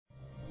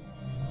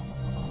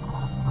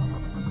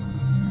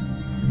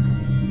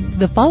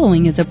The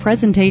following is a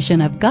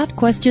presentation of Got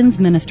Questions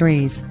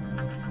Ministries.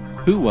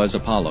 Who was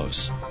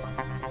Apollos?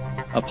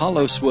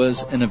 Apollos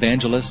was an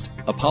evangelist,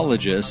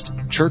 apologist,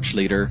 church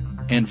leader,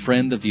 and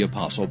friend of the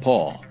Apostle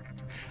Paul.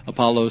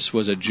 Apollos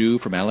was a Jew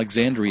from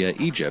Alexandria,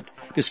 Egypt,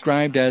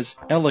 described as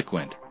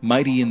eloquent,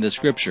 mighty in the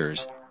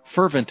Scriptures,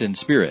 fervent in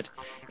spirit,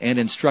 and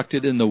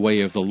instructed in the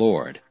way of the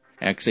Lord.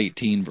 Acts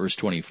 18, verse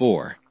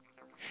 24.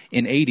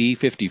 In AD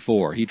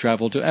 54, he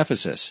traveled to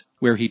Ephesus,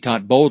 where he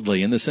taught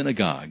boldly in the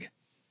synagogue.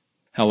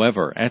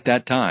 However, at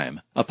that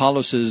time,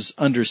 Apollos'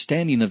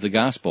 understanding of the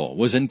gospel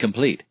was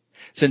incomplete,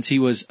 since he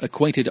was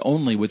acquainted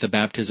only with the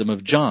baptism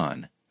of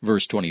John,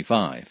 verse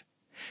 25.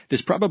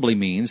 This probably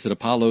means that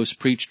Apollos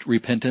preached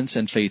repentance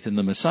and faith in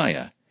the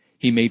Messiah.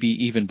 He maybe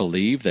even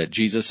believed that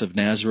Jesus of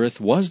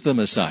Nazareth was the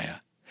Messiah,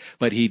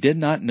 but he did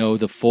not know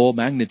the full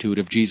magnitude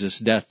of Jesus'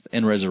 death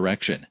and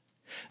resurrection.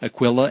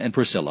 Aquila and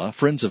Priscilla,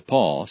 friends of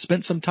Paul,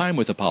 spent some time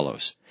with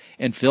Apollos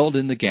and filled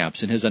in the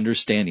gaps in his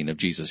understanding of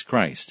Jesus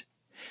Christ.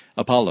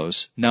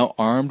 Apollos, now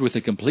armed with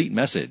a complete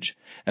message,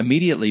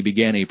 immediately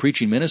began a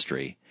preaching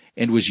ministry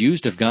and was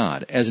used of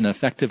God as an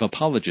effective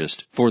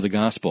apologist for the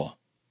gospel.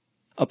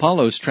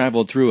 Apollos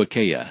traveled through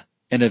Achaia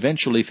and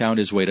eventually found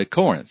his way to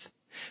Corinth,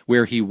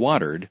 where he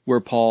watered where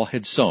Paul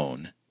had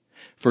sown.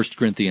 1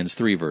 Corinthians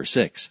 3, verse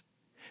 6.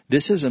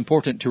 This is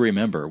important to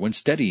remember when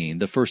studying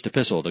the first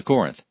epistle to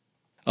Corinth.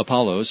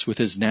 Apollos, with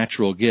his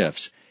natural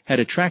gifts, had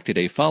attracted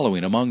a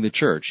following among the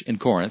church in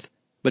Corinth,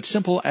 but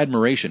simple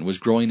admiration was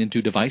growing into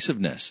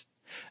divisiveness.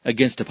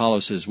 Against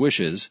Apollos'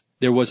 wishes,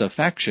 there was a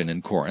faction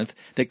in Corinth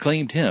that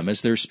claimed him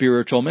as their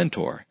spiritual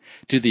mentor,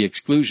 to the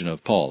exclusion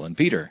of Paul and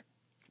Peter.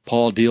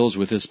 Paul deals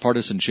with this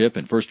partisanship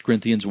in 1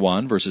 Corinthians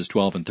 1, verses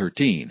 12 and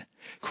 13.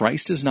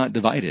 Christ is not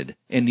divided,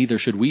 and neither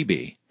should we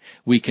be.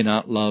 We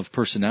cannot love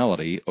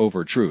personality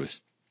over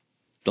truth.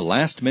 The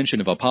last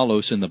mention of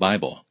Apollos in the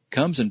Bible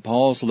comes in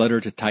Paul's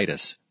letter to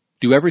Titus.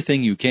 Do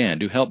everything you can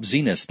to help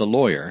Zenas the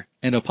lawyer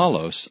and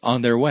Apollos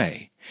on their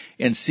way,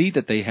 and see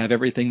that they have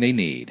everything they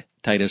need.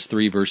 Titus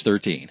 3, verse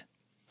 13.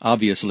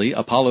 Obviously,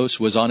 Apollos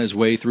was on his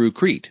way through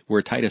Crete,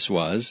 where Titus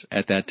was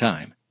at that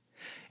time.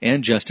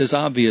 And just as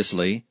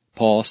obviously,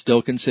 Paul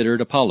still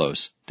considered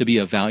Apollos to be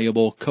a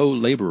valuable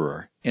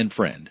co-laborer and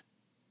friend.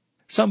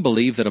 Some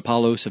believe that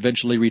Apollos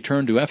eventually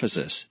returned to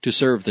Ephesus to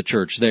serve the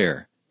church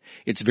there.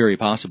 It's very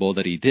possible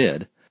that he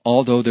did,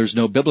 although there's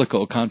no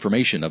biblical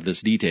confirmation of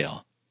this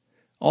detail.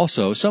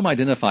 Also, some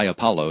identify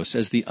Apollos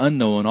as the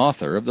unknown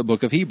author of the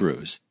book of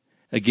Hebrews.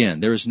 Again,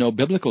 there is no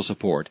biblical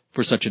support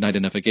for such an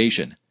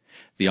identification.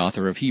 The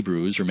author of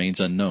Hebrews remains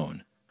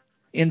unknown.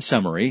 In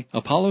summary,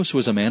 Apollos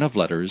was a man of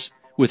letters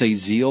with a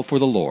zeal for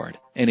the Lord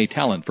and a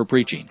talent for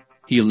preaching.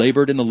 He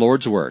labored in the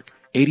Lord's work,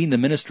 aiding the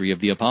ministry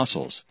of the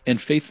apostles and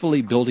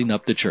faithfully building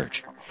up the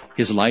church.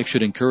 His life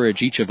should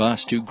encourage each of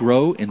us to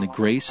grow in the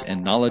grace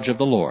and knowledge of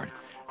the Lord,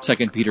 2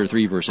 Peter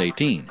 3, verse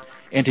 18,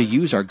 and to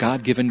use our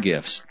God-given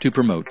gifts to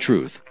promote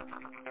truth.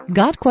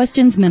 Got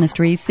Questions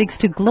Ministry seeks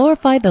to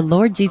glorify the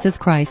Lord Jesus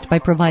Christ by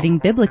providing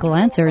biblical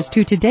answers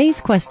to today's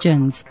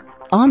questions.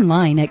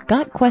 Online at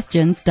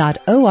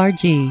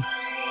GotQuestions.org.